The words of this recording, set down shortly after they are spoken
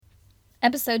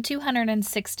Episode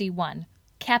 261,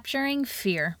 Capturing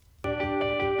Fear.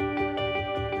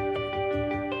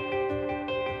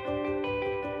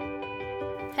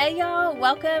 Hey y'all,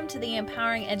 welcome to the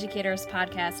Empowering Educators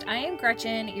podcast. I am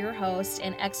Gretchen, your host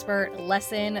and expert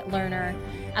lesson learner.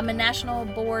 I'm a national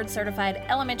board certified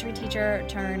elementary teacher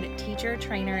turned teacher,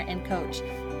 trainer, and coach.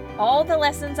 All the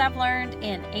lessons I've learned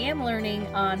and am learning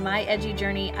on my edgy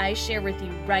journey, I share with you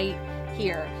right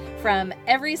here. From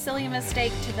every silly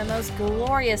mistake to the most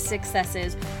glorious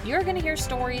successes, you're going to hear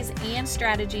stories and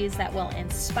strategies that will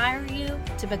inspire you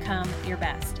to become your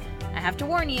best. I have to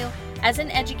warn you, as an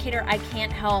educator, I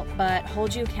can't help but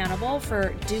hold you accountable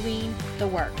for doing the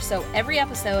work. So every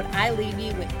episode, I leave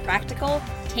you with practical,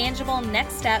 tangible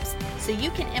next steps so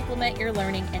you can implement your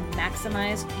learning and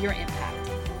maximize your impact.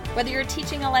 Whether you're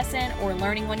teaching a lesson or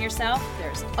learning one yourself,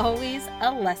 there's always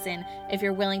a lesson if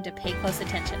you're willing to pay close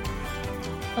attention.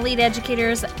 Elite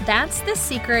educators, that's the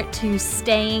secret to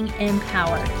staying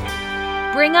empowered.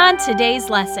 Bring on today's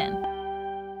lesson.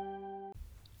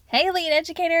 Hey, Elite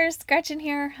educators, Gretchen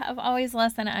here of Always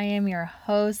Lesson. I am your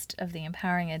host of the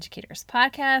Empowering Educators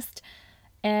podcast,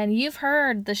 and you've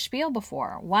heard the spiel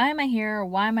before. Why am I here?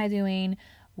 Why am I doing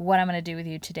what I'm going to do with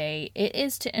you today? It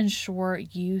is to ensure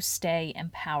you stay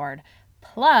empowered.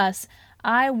 Plus,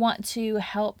 I want to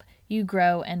help you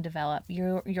grow and develop.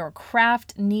 Your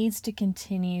craft needs to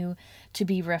continue to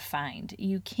be refined.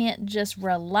 You can't just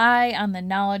rely on the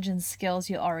knowledge and skills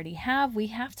you already have. We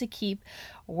have to keep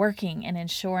working and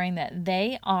ensuring that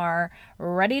they are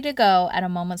ready to go at a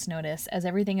moment's notice as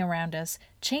everything around us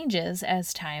changes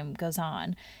as time goes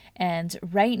on. And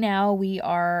right now we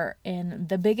are in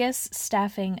the biggest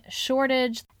staffing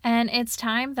shortage, and it's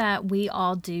time that we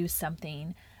all do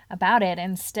something about it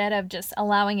instead of just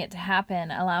allowing it to happen.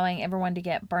 Allowing everyone to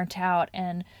get burnt out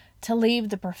and to leave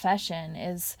the profession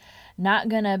is not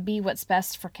going to be what's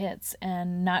best for kids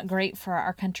and not great for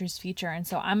our country's future. And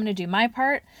so I'm going to do my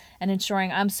part in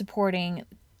ensuring I'm supporting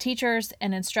teachers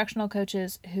and instructional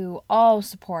coaches who all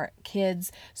support kids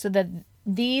so that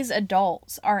these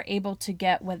adults are able to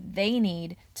get what they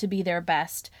need to be their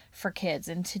best for kids.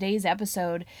 In today's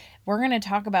episode, we're going to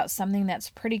talk about something that's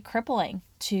pretty crippling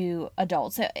to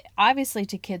adults, obviously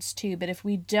to kids too, but if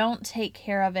we don't take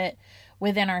care of it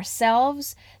within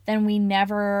ourselves, then we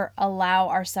never allow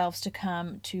ourselves to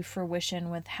come to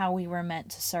fruition with how we were meant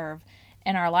to serve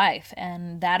in our life.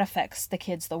 And that affects the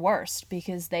kids the worst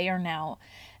because they are now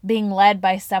being led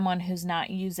by someone who's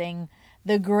not using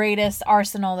the greatest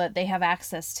arsenal that they have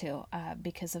access to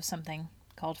because of something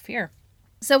called fear.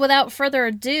 So without further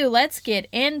ado, let's get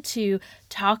into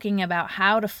talking about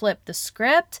how to flip the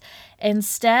script.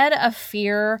 Instead of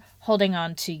fear holding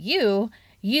on to you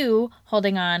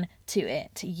holding on to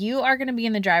it. You are going to be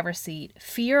in the driver's seat.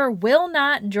 Fear will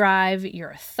not drive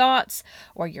your thoughts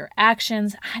or your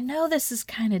actions. I know this is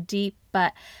kind of deep,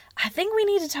 but I think we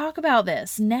need to talk about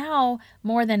this now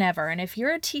more than ever. And if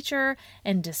you're a teacher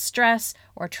in distress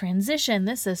or transition,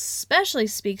 this especially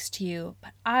speaks to you.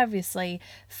 But obviously,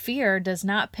 fear does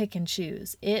not pick and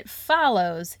choose. It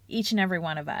follows each and every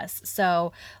one of us.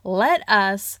 So let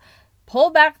us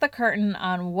pull back the curtain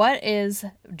on what is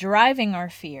driving our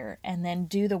fear and then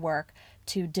do the work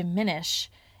to diminish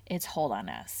its hold on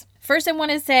us. First, I want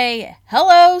to say,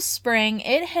 hello, spring.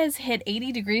 It has hit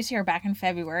 80 degrees here back in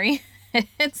February.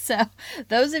 And so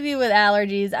those of you with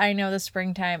allergies, I know the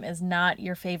springtime is not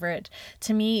your favorite.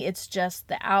 To me, it's just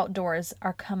the outdoors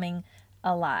are coming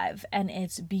alive and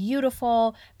it's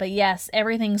beautiful. But yes,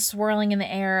 everything's swirling in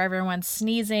the air. Everyone's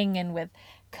sneezing, and with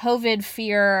COVID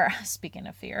fear, speaking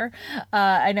of fear,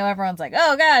 I know everyone's like,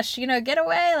 oh gosh, get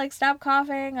away, like stop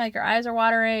coughing, like your eyes are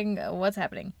watering, what's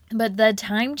happening? But the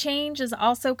time change is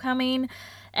also coming.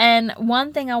 And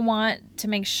one thing I want to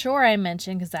make sure I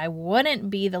mention, because I wouldn't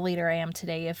be the leader I am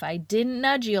today if I didn't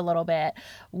nudge you a little bit,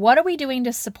 what are we doing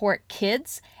to support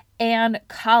kids and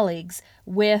colleagues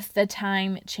with the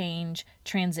time change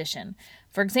transition?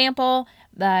 For example,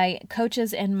 the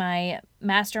coaches in my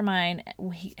mastermind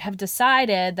have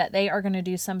decided that they are going to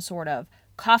do some sort of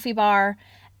coffee bar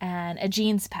and a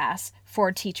jeans pass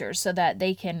for teachers so that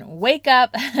they can wake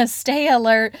up, stay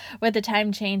alert with the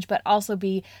time change, but also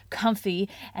be comfy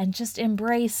and just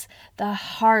embrace the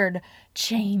hard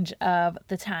change of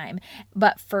the time.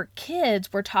 But for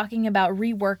kids, we're talking about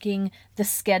reworking the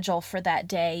schedule for that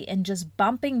day and just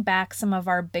bumping back some of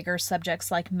our bigger subjects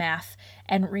like math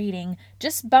and reading,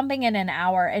 just bumping it an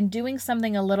hour and doing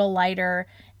something a little lighter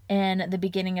in the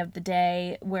beginning of the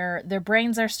day where their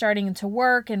brains are starting to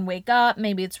work and wake up.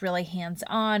 Maybe it's really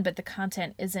hands-on, but the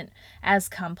content isn't as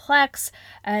complex.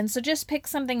 And so just pick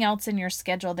something else in your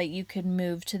schedule that you could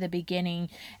move to the beginning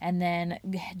and then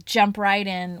jump right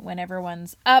in when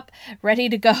everyone's up, ready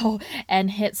to go,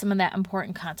 and hit some of that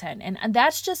important content. And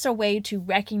that's just a way to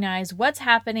recognize what's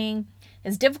happening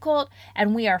is difficult,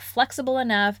 and we are flexible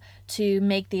enough to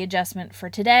make the adjustment for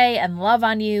today and love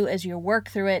on you as you work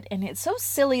through it. And it's so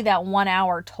silly that 1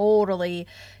 hour totally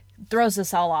throws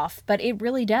us all off, but it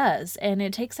really does. And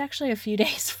it takes actually a few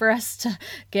days for us to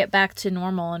get back to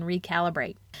normal and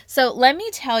recalibrate. So let me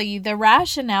tell you the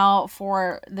rationale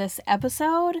for this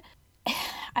episode.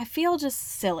 I feel just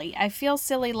silly. I feel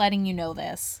silly letting you know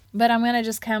this, but I'm going to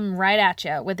just come right at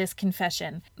you with this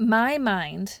confession. My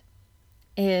mind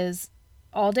is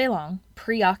all day long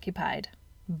preoccupied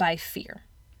by fear.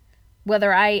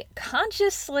 Whether I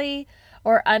consciously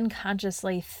or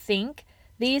unconsciously think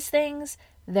these things,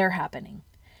 they're happening.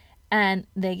 And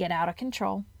they get out of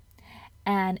control.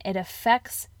 And it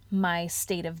affects my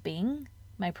state of being,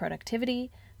 my productivity,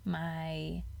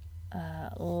 my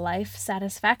life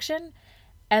satisfaction.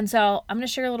 And so I'm going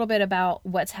to share a little bit about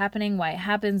what's happening, why it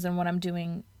happens, and what I'm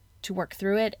doing to work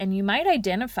through it. And you might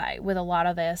identify with a lot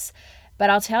of this. But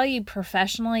I'll tell you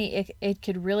professionally, it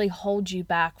could really hold you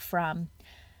back from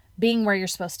being where you're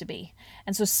supposed to be.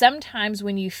 And so sometimes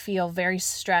when you feel very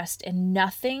stressed and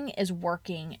nothing is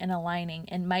working and aligning,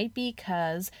 it might be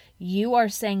because you are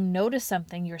saying no to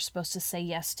something you're supposed to say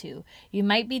yes to. You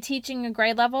might be teaching a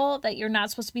grade level that you're not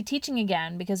supposed to be teaching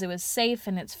again because it was safe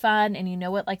and it's fun and you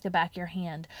know it like the back of your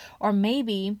hand. Or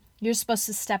maybe you're supposed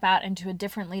to step out into a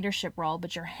different leadership role,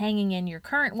 but you're hanging in your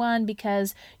current one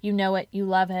because you know it, you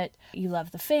love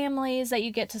the families that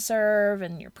you get to serve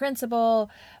and your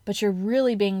principal, but you're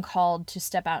really being called to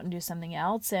step out and do something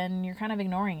else and you're kind of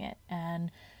ignoring it. And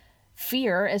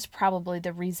fear is probably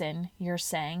the reason you're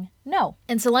saying no.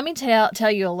 And so let me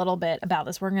tell you a little bit about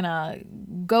this. We're going to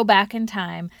go back in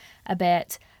time a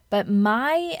bit, but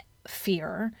my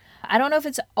fear, I don't know if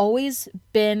it's always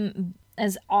been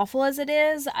as awful as it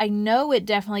is. I know it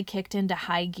definitely kicked into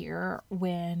high gear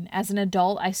when, as an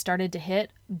adult, I started to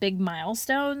hit big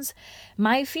milestones.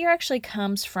 My fear actually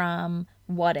comes from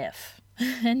what if.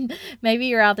 And maybe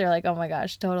you're out there like, oh my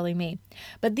gosh, totally me.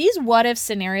 But these what if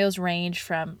scenarios range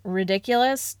from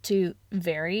ridiculous to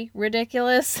very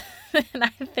ridiculous. And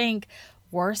I think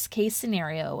worst case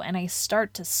scenario, and I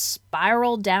start to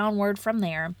spiral downward from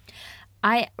there.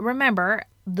 I remember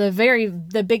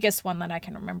the biggest one that I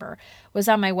can remember was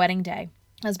on my wedding day.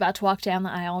 I was about to walk down the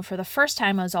aisle, and for the first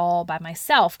time I was all by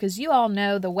myself, because you all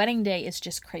know the wedding day is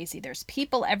just crazy. There's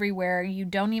people everywhere. You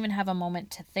don't even have a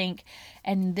moment to think.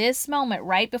 And this moment,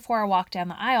 right before I walked down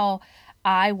the aisle,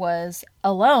 I was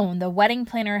alone. The wedding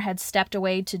planner had stepped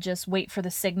away to just wait for the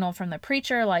signal from the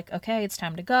preacher, like, okay, it's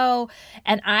time to go.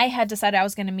 And I had decided I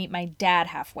was going to meet my dad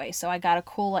halfway. So I got a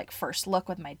cool, first look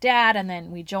with my dad, and then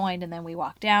we joined, and then we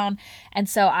walked down. And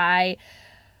so I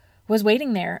was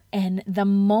waiting there, and the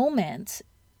moment,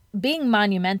 being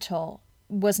monumental,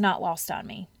 was not lost on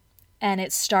me. And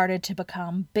it started to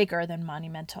become bigger than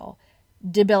monumental.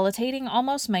 Debilitating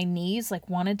almost. My knees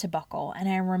wanted to buckle, and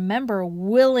I remember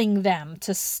willing them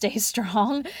to stay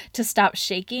strong, to stop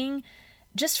shaking.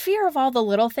 Just fear of all the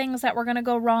little things that were going to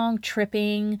go wrong,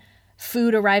 tripping,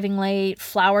 food arriving late,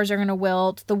 flowers are going to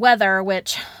wilt, the weather,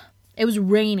 which it was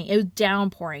raining, it was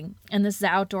downpouring, and this is an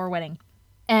outdoor wedding.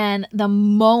 And the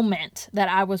moment that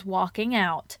I was walking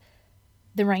out,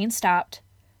 the rain stopped,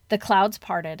 the clouds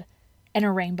parted, and a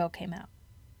rainbow came out.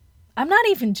 I'm not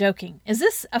even joking. Is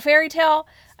this a fairy tale?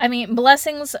 I mean,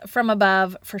 blessings from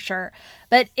above for sure.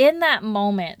 But in that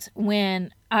moment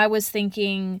when I was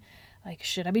thinking,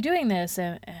 should I be doing this?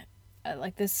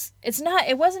 This,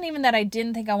 it wasn't even that I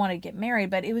didn't think I wanted to get married,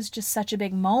 but it was just such a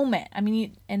big moment. I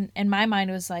mean, in my mind,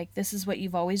 it was this is what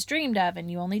you've always dreamed of, and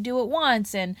you only do it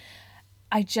once. And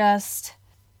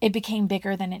it became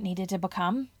bigger than it needed to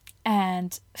become.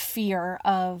 And fear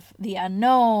of the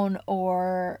unknown,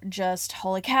 or just,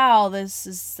 holy cow, this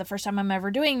is the first time I'm ever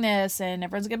doing this and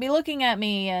everyone's going to be looking at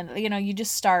me. And, you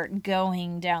just start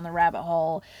going down the rabbit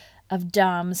hole of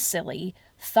dumb, silly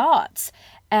thoughts.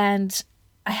 And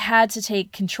I had to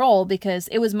take control because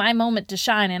it was my moment to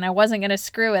shine and I wasn't going to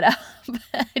screw it up.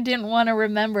 I didn't want to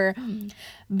remember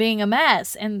being a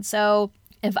mess. And so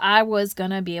if I was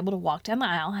going to be able to walk down the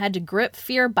aisle. I had to grip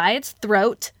fear by its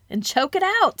throat and choke it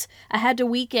out. I had to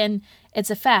weaken its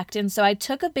effect. And so I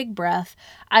took a big breath.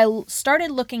 I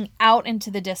started looking out into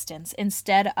the distance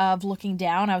instead of looking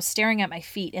down. I was staring at my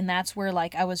feet, and that's where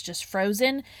like I was just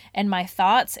frozen in my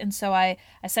thoughts. And so I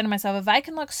said to myself, if I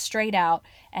can look straight out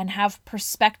and have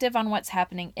perspective on what's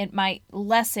happening, it might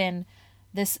lessen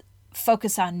this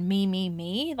focus on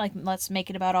me. Like, let's make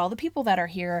it about all the people that are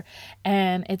here.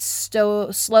 And it's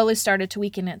slowly started to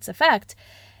weaken its effect.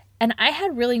 And I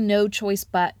had really no choice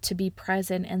but to be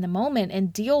present in the moment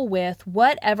and deal with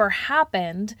whatever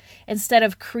happened instead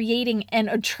of creating and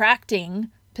attracting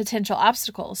potential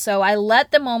obstacles. So I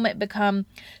let the moment become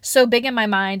so big in my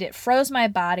mind, it froze my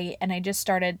body, and I just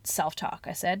started self-talk.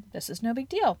 I said, this is no big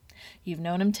deal. You've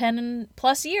known him 10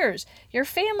 plus years. Your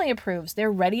family approves. They're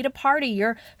ready to party.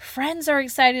 Your friends are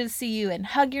excited to see you and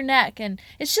hug your neck. And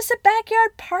it's just a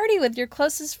backyard party with your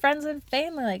closest friends and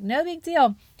family. Like, no big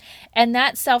deal. And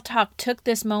that self-talk took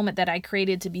this moment that I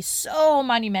created to be so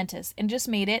monumentous and just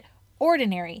made it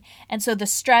ordinary. And so the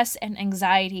stress and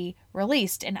anxiety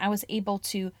released, and I was able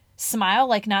to smile,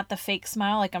 like not the fake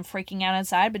smile, like I'm freaking out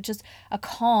inside, but just a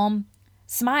calm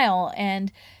smile.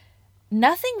 And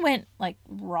nothing went like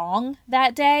wrong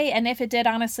that day. And if it did,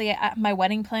 honestly, my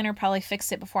wedding planner probably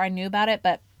fixed it before I knew about it.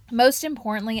 But most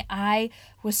importantly, I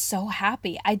was so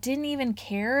happy. I didn't even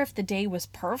care if the day was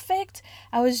perfect.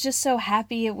 I was just so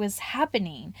happy it was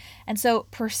happening. And so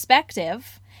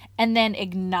perspective and then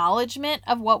acknowledgement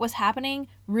of what was happening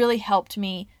really helped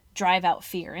me drive out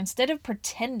fear. Instead of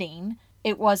pretending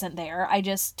it wasn't there, I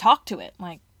just talked to it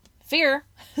like, fear,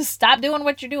 stop doing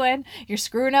what you're doing. You're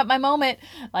screwing up my moment.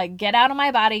 Like, get out of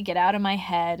my body, get out of my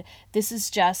head. This is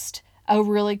just a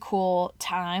really cool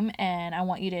time, and I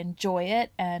want you to enjoy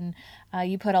it. And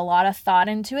you put a lot of thought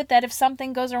into it that if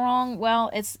something goes wrong,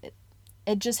 well,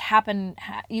 it just happened.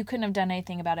 You couldn't have done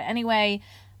anything about it anyway.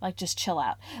 Like, just chill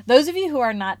out. Those of you who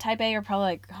are not type A are probably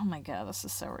like, oh my God, this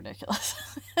is so ridiculous.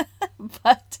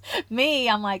 But me,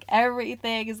 I'm like,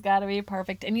 everything has got to be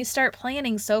perfect. And you start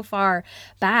planning so far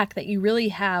back that you really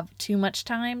have too much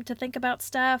time to think about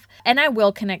stuff. And I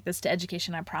will connect this to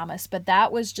education, I promise. But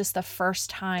that was just the first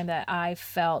time that I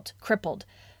felt crippled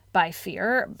by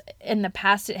fear. In the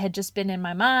past, it had just been in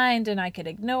my mind and I could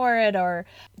ignore it, or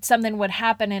something would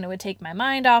happen and it would take my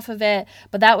mind off of it.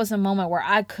 But that was a moment where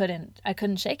I couldn't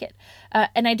shake it.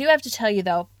 And I do have to tell you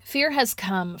though, fear has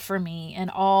come for me in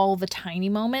all the tiny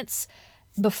moments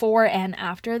before and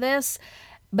after this.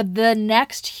 But the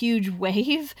next huge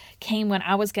wave came when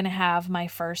I was going to have my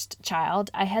first child.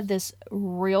 I had this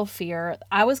real fear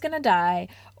I was going to die,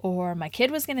 or my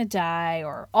kid was going to die,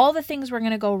 or all the things were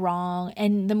going to go wrong.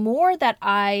 And the more that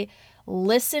I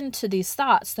listened to these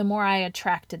thoughts, the more I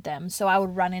attracted them. So I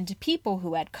would run into people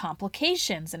who had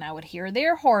complications and I would hear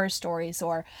their horror stories,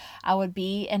 or I would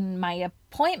be in my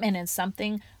appointment and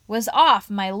something was off.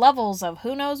 My levels of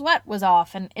who knows what was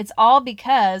off. And it's all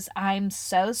because I'm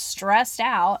so stressed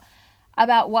out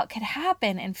about what could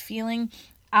happen and feeling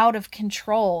out of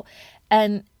control.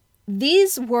 And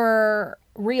these were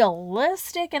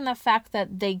realistic in the fact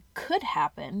that they could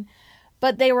happen,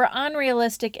 but they were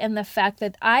unrealistic in the fact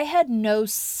that I had no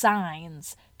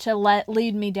signs to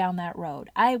lead me down that road.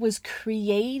 I was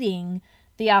creating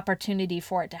the opportunity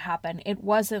for it to happen. It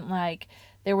wasn't like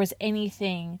there was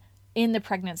anything in the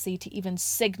pregnancy to even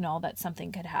signal that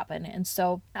something could happen. And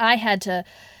so I had to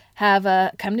have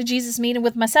a come to Jesus meeting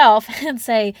with myself and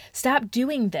say, stop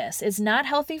doing this. It's not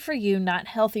healthy for you, not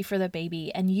healthy for the baby.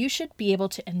 And you should be able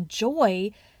to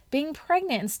enjoy being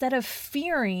pregnant instead of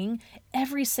fearing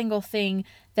every single thing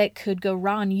that could go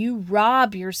wrong. You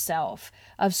rob yourself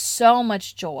of so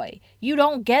much joy. You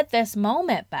don't get this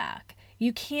moment back.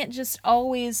 You can't just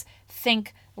always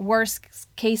think worst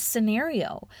case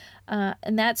scenario.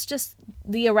 And that's just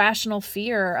the irrational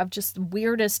fear of just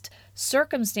weirdest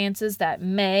circumstances that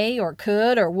may or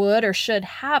could or would or should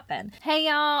happen. Hey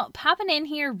y'all, popping in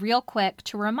here real quick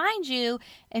to remind you,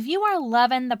 if you are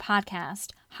loving the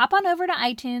podcast, hop on over to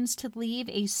iTunes to leave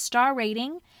a star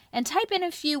rating and type in a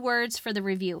few words for the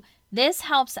review. This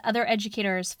helps other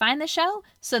educators find the show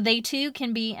so they too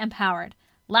can be empowered.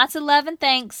 Lots of love and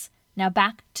thanks. Now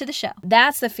back to the show.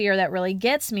 That's the fear that really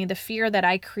gets me, the fear that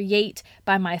I create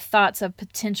by my thoughts of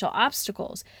potential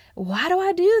obstacles. Why do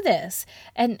I do this?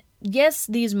 And yes,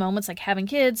 these moments like having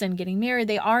kids and getting married,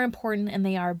 they are important and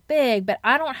they are big, but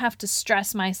I don't have to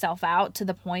stress myself out to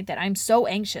the point that I'm so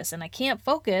anxious and I can't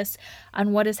focus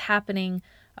on what is happening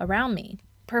around me.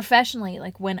 Professionally,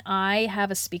 like when I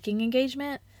have a speaking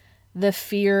engagement, the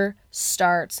fear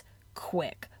starts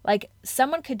quick. Like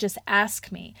someone could just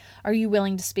ask me, are you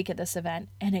willing to speak at this event?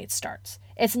 And it starts.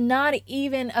 It's not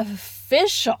even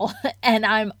official and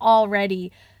I'm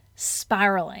already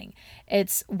spiraling.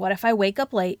 It's what if I wake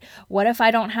up late? What if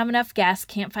I don't have enough gas,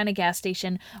 can't find a gas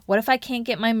station? What if I can't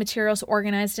get my materials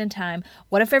organized in time?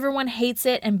 What if everyone hates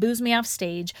it and boos me off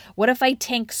stage? What if I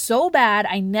tank so bad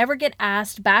I never get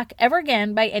asked back ever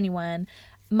again by anyone?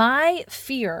 My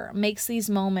fear makes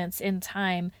these moments in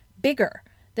time bigger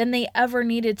than they ever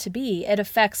needed to be. It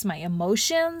affects my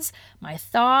emotions, my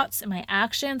thoughts, and my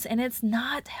actions, and it's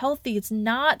not healthy. It's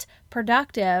not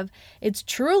productive. It's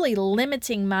truly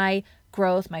limiting my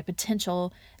growth, my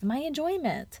potential, and my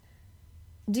enjoyment.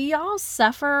 Do y'all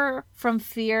suffer from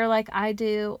fear like I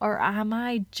do, or am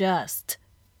I just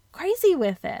crazy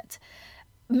with it?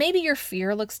 Maybe your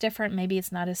fear looks different. Maybe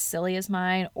it's not as silly as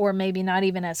mine, or maybe not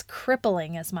even as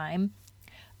crippling as mine.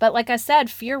 But like I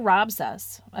said, fear robs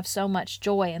us of so much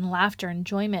joy and laughter and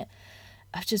enjoyment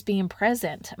of just being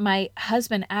present. My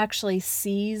husband actually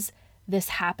sees this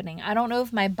happening. I don't know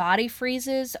if my body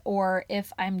freezes or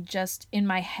if I'm just in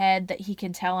my head that he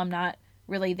can tell I'm not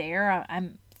really there.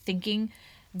 I'm thinking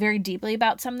very deeply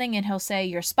about something and he'll say,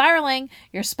 you're spiraling,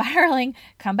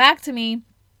 come back to me.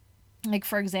 Like,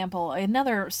 for example,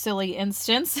 another silly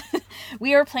instance,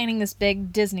 we are planning this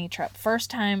big Disney trip, first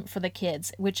time for the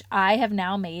kids, which I have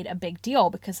now made a big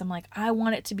deal because I'm like, I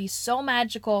want it to be so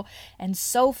magical and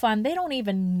so fun. They don't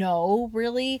even know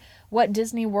really what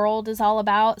Disney World is all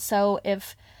about. So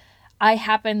if I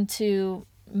happen to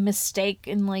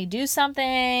mistakenly do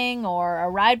something or a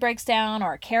ride breaks down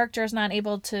or a character is not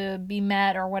able to be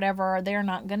met or whatever, they're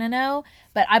not going to know.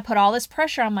 But I put all this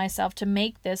pressure on myself to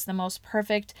make this the most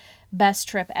perfect, best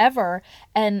trip ever.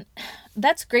 And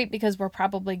that's great because we're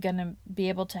probably going to be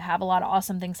able to have a lot of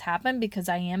awesome things happen because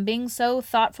I am being so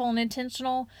thoughtful and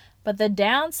intentional. But the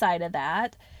downside of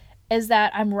that is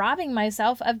that I'm robbing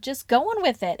myself of just going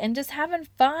with it and just having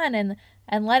fun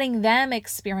and letting them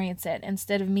experience it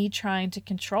instead of me trying to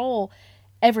control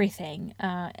everything.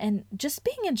 And just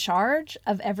being in charge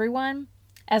of everyone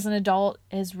as an adult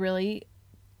is really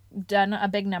done a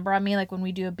big number on me. Like when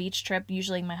we do a beach trip,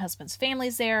 usually my husband's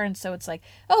family's there, and so it's like,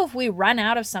 oh, if we run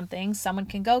out of something, someone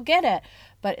can go get it.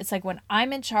 But it's like when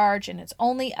I'm in charge and it's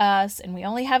only us and we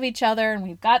only have each other and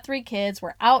we've got 3 kids,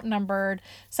 we're outnumbered,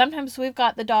 sometimes we've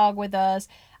got the dog with us,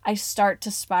 I start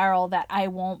to spiral that I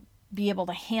won't be able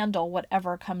to handle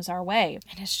whatever comes our way.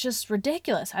 And it's just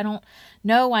ridiculous. I don't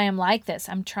know why I'm like this.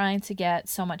 I'm trying to get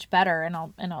so much better, and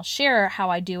I'll share how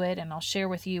I do it, and I'll share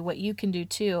with you what you can do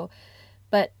too.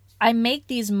 But I make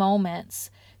these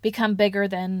moments become bigger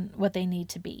than what they need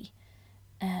to be.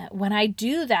 When I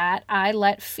do that, I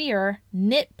let fear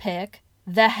nitpick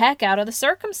the heck out of the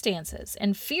circumstances.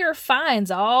 And fear finds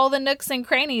all the nooks and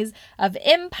crannies of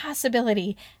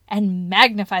impossibility and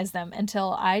magnifies them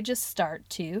until I just start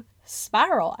to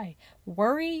spiral. I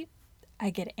worry, I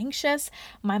get anxious,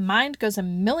 my mind goes a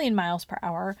million miles per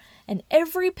hour, and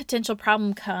every potential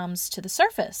problem comes to the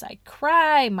surface. I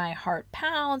cry, my heart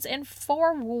pounds, and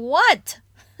for what?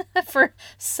 For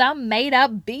some made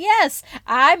up BS.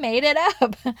 I made it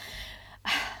up.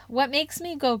 What makes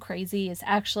me go crazy is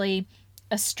actually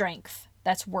a strength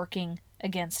that's working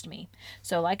against me.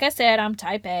 So like I said, I'm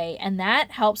type A, and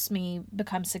that helps me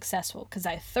become successful because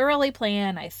I thoroughly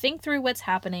plan, I think through what's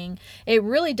happening. It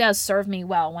really does serve me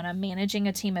well when I'm managing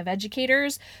a team of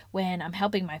educators, when I'm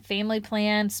helping my family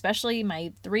plan, especially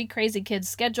my 3 crazy kids'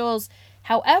 schedules.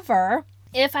 However,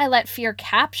 if I let fear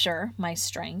capture my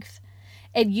strength,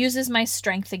 it uses my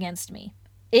strength against me.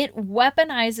 It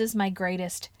weaponizes my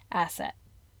greatest asset.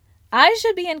 I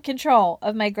should be in control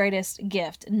of my greatest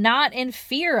gift, not in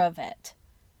fear of it.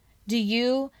 Do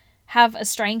you have a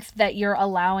strength that you're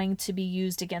allowing to be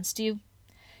used against you?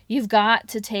 You've got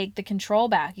to take the control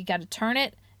back. You got to turn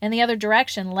it in the other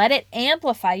direction. Let it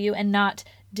amplify you and not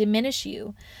diminish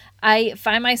you. I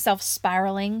find myself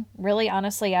spiraling, really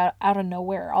honestly, out of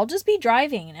nowhere. I'll just be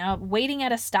driving, waiting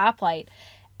at a stoplight,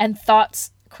 and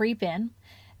thoughts creep in.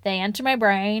 They enter my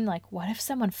brain like, what if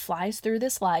someone flies through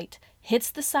this light, hits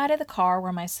the side of the car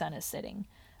where my son is sitting?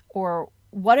 Or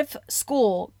what if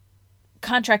school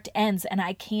contract ends and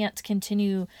I can't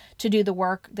continue to do the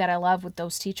work that I love with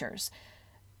those teachers?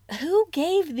 Who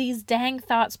gave these dang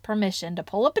thoughts permission to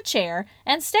pull up a chair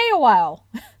and stay a while?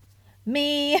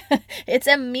 Me. It's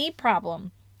a me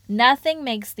problem. Nothing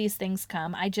makes these things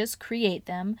come. I just create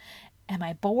them. Am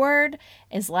I bored?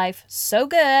 Is life so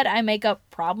good I make up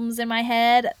problems in my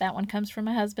head? That one comes from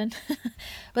my husband.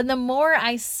 But the more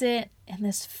I sit in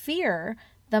this fear,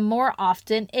 the more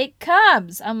often it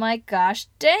comes. I'm like, gosh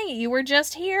dang it, you were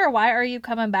just here. Why are you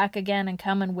coming back again and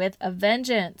coming with a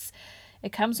vengeance?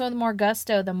 It comes with more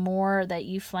gusto the more that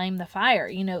you flame the fire.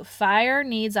 You know, fire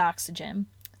needs oxygen.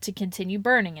 to continue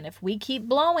burning. And if we keep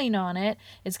blowing on it,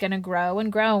 it's going to grow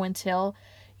and grow until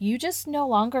you just no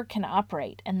longer can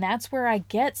operate. And that's where I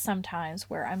get sometimes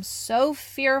where I'm so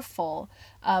fearful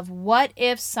of what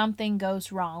if something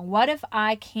goes wrong? What if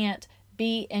I can't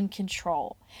be in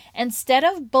control? Instead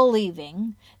of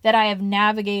believing that I have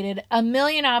navigated a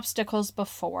million obstacles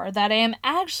before, that I am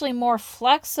actually more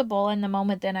flexible in the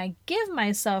moment than I give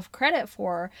myself credit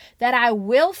for, that I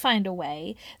will find a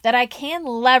way, that I can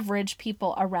leverage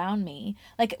people around me.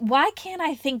 Like, why can't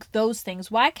I think those things?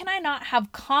 Why can I not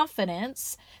have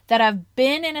confidence that I've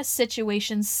been in a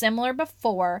situation similar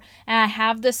before and I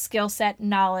have the skill set,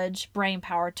 knowledge, brain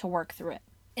power to work through it?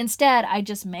 Instead, I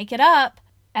just make it up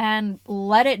and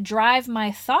let it drive my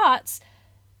thoughts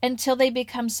until they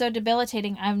become so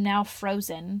debilitating I'm now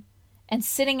frozen and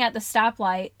sitting at the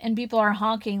stoplight and people are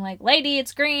honking like, lady,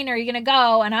 it's green, are you going to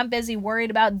go? And I'm busy worried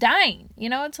about dying.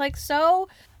 It's like so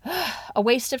a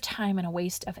waste of time and a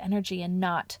waste of energy and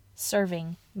not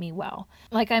serving me well.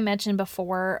 Like I mentioned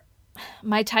before,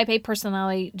 my type A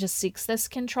personality just seeks this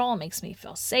control. It makes me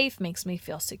feel safe, makes me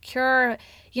feel secure.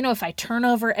 If I turn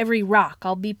over every rock,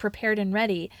 I'll be prepared and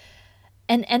ready.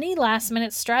 And any last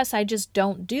minute stress, I just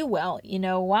don't do well. You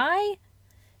know why?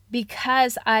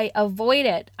 Because I avoid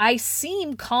it. I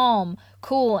seem calm,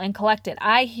 cool, and collected.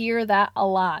 I hear that a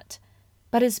lot.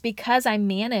 But it's because I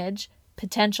manage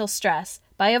potential stress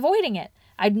by avoiding it.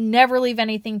 I'd never leave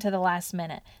anything to the last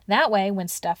minute. That way, when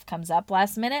stuff comes up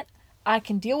last minute, I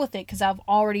can deal with it because I've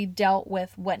already dealt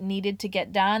with what needed to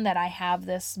get done, that I have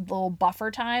this little buffer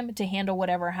time to handle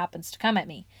whatever happens to come at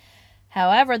me.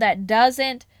 However, that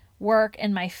doesn't work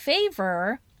in my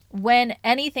favor when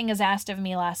anything is asked of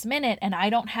me last minute and I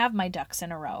don't have my ducks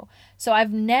in a row. So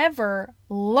I've never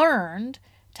learned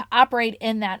to operate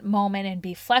in that moment and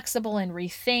be flexible and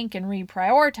rethink and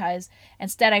reprioritize.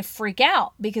 Instead, I freak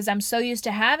out because I'm so used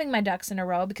to having my ducks in a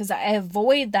row because I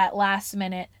avoid that last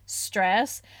minute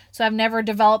stress. So I've never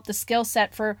developed the skill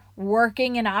set for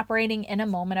working and operating in a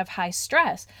moment of high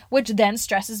stress, which then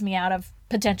stresses me out of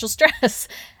potential stress.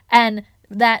 And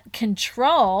that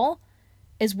control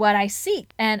is what I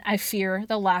seek. And I fear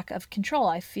the lack of control.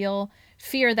 I fear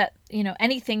that,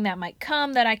 anything that might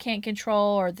come that I can't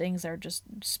control, or things are just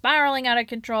spiraling out of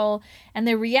control. And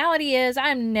the reality is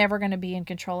I'm never going to be in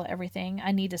control of everything.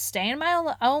 I need to stay in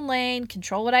my own lane,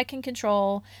 control what I can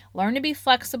control, learn to be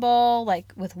flexible,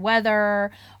 like with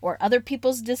weather or other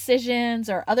people's decisions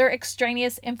or other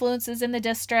extraneous influences in the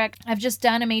district. I've just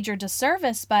done a major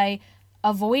disservice by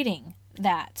avoiding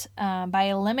that, by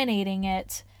eliminating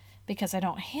it because I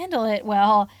don't handle it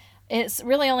well. It's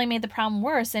really only made the problem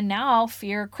worse. And now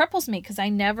fear cripples me because I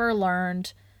never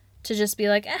learned to just be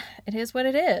like, it is what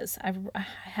it is. I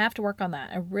have to work on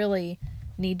that. I really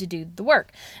need to do the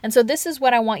work. And so this is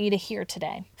what I want you to hear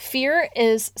today. Fear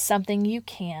is something you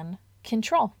can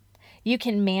control. You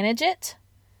can manage it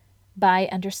by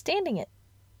understanding it.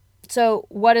 So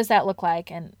what does that look like?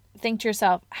 And think to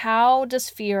yourself, how does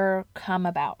fear come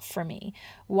about for me?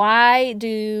 Why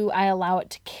do I allow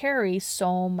it to carry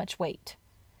so much weight?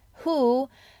 Who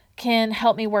can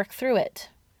help me work through it?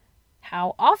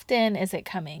 How often is it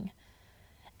coming?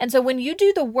 And so when you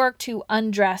do the work to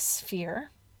undress fear,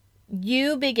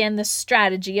 you begin the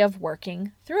strategy of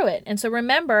working through it. And so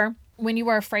remember, when you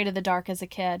were afraid of the dark as a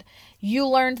kid, you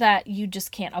learned that you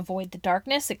just can't avoid the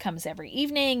darkness. It comes every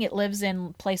evening. It lives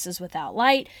in places without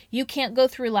light. You can't go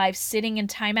through life sitting in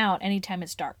timeout anytime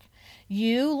it's dark.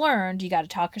 You learned you got to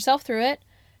talk yourself through it,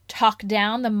 talk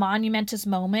down the monumentous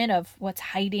moment of what's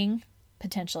hiding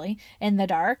potentially in the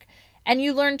dark. And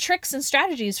you learn tricks and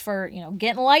strategies for,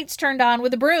 getting lights turned on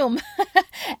with a broom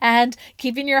and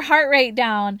keeping your heart rate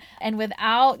down. And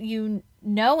without you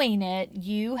knowing it,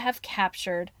 you have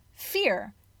captured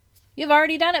fear. You've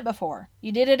already done it before.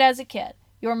 You did it as a kid.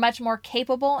 You're much more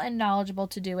capable and knowledgeable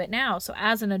to do it now. So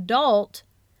as an adult,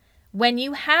 when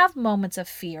you have moments of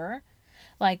fear,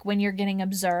 like when you're getting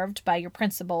observed by your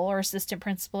principal or assistant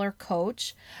principal or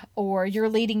coach, or you're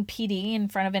leading PD in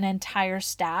front of an entire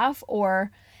staff,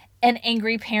 or an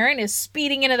angry parent is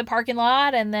speeding into the parking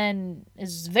lot and then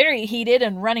is very heated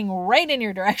and running right in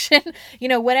your direction.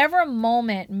 Whatever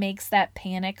moment makes that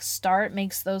panic start,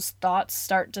 makes those thoughts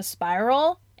start to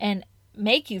spiral and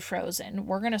make you frozen,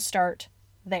 we're going to start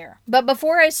there. But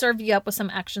before I serve you up with some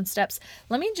action steps,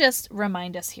 let me just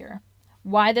remind us here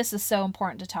why this is so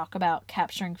important to talk about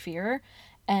capturing fear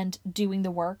and doing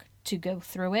the work to go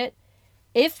through it.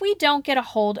 If we don't get a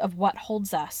hold of what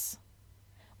holds us,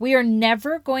 we are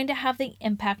never going to have the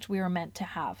impact we were meant to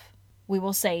have. We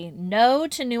will say no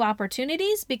to new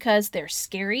opportunities because they're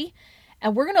scary,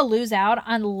 and we're going to lose out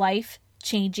on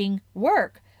life-changing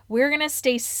work. We're going to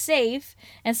stay safe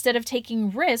instead of taking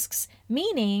risks,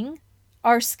 meaning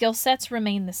our skill sets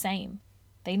remain the same.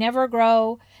 They never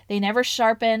grow, they never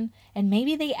sharpen, and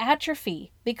maybe they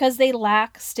atrophy because they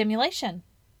lack stimulation.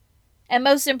 And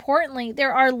most importantly,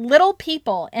 there are little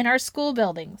people in our school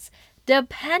buildings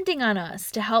depending on us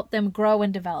to help them grow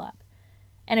and develop.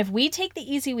 And if we take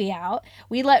the easy way out,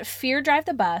 we let fear drive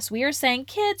the bus, we are saying,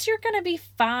 kids, you're going to be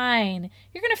fine.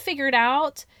 You're going to figure it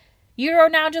out. You're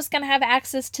now just going to have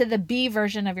access to the B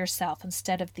version of yourself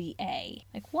instead of the A.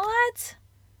 Like, what?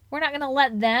 We're not going to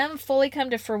let them fully come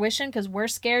to fruition because we're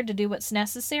scared to do what's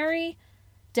necessary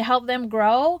to help them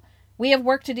grow. We have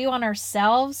work to do on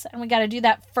ourselves, and we got to do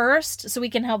that first so we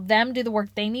can help them do the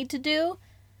work they need to do.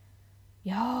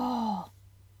 Y'all,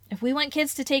 if we want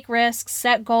kids to take risks,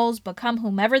 set goals, become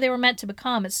whomever they were meant to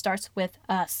become, it starts with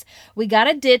us. We got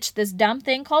to ditch this dumb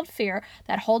thing called fear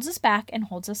that holds us back and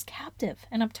holds us captive.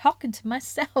 And I'm talking to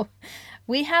myself.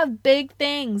 We have big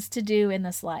things to do in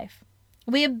this life.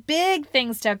 We have big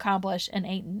things to accomplish, and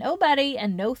ain't nobody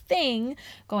and no thing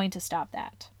going to stop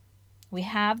that. We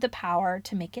have the power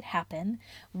to make it happen.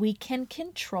 We can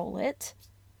control it.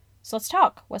 So let's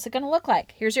talk. What's it going to look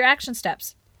like? Here's your action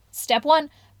steps. Step 1,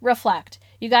 reflect.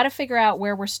 You got to figure out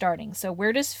where we're starting. So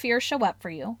where does fear show up for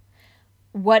you?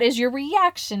 What is your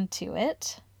reaction to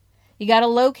it? You got to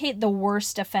locate the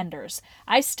worst offenders.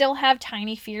 I still have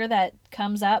tiny fear that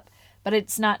comes up, but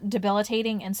it's not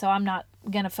debilitating. And so I'm not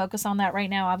going to focus on that right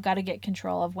now. I've got to get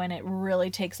control of when it really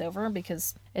takes over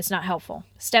because it's not helpful.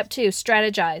 Step 2,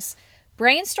 strategize.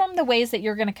 Brainstorm the ways that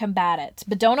you're going to combat it,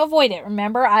 but don't avoid it.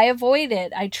 Remember, I avoid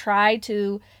it. I try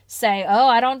to say, oh,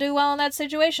 I don't do well in that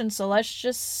situation, so let's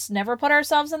just never put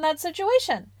ourselves in that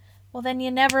situation. Well, then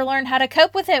you never learn how to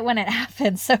cope with it when it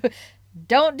happens. So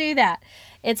don't do that.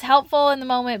 It's helpful in the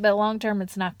moment, but long-term,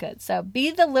 it's not good. So be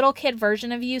the little kid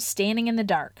version of you standing in the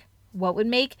dark. What would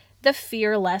make the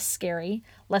fear less scary,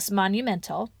 less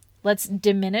monumental? Let's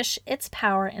diminish its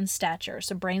power and stature.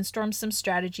 So brainstorm some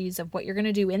strategies of what you're going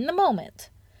to do in the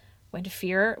moment. When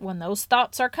those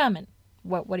thoughts are coming,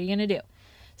 what are you going to do?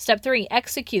 Step 3,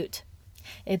 execute.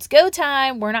 It's go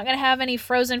time. We're not going to have any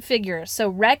frozen figures. So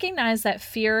recognize that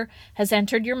fear has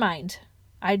entered your mind.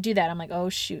 I do that. I'm like, oh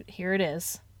shoot, here it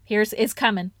is. It's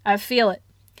coming. I feel it.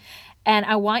 And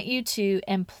I want you to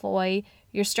employ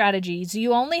your strategies.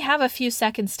 You only have a few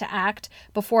seconds to act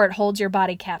before it holds your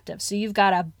body captive. So you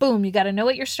got to know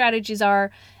what your strategies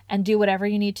are and do whatever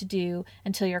you need to do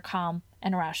until you're calm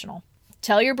and rational.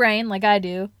 Tell your brain, like I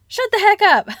do, shut the heck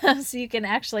up so you can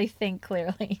actually think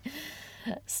clearly.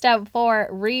 Step 4,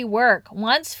 rework.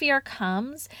 Once fear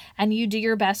comes and you do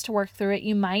your best to work through it,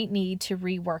 you might need to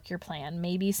rework your plan.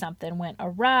 Maybe something went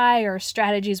awry or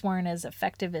strategies weren't as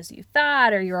effective as you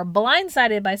thought, or you were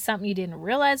blindsided by something you didn't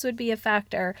realize would be a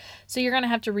factor. So you're going to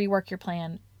have to rework your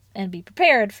plan and be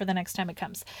prepared for the next time it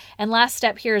comes. And last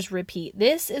step here is repeat.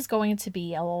 This is going to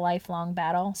be a lifelong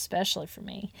battle, especially for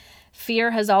me. Fear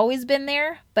has always been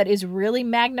there, but is really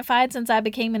magnified since I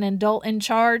became an adult in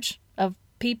charge of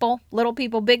people, little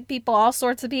people, big people, all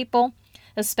sorts of people,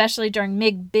 especially during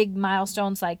big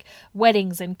milestones like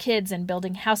weddings and kids and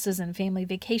building houses and family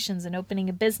vacations and opening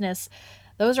a business.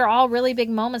 Those are all really big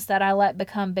moments that I let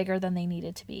become bigger than they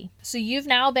needed to be. So you've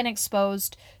now been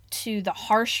exposed to the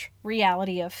harsh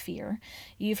reality of fear.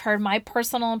 You've heard my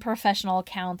personal and professional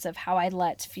accounts of how I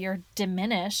let fear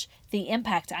diminish the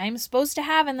impact I'm supposed to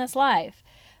have in this life.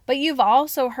 But you've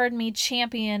also heard me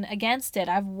champion against it.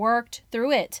 I've worked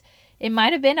through it. It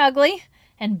might have been ugly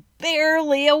and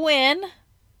barely a win,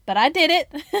 but I did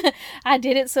it. I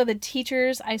did it so the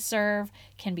teachers I serve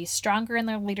can be stronger in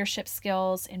their leadership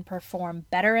skills and perform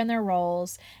better in their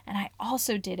roles. And I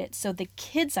also did it so the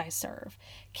kids I serve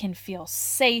can feel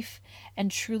safe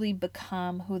and truly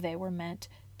become who they were meant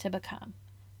to become.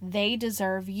 They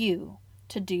deserve you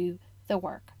to do the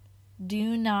work.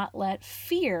 Do not let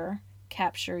fear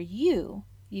capture you.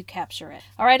 You capture it.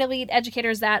 All right, elite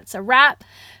educators, that's a wrap.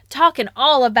 Talking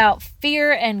all about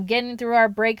fear and getting through our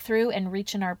breakthrough and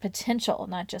reaching our potential,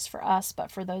 not just for us,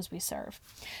 but for those we serve.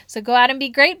 So go out and be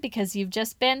great because you've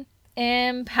just been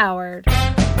empowered.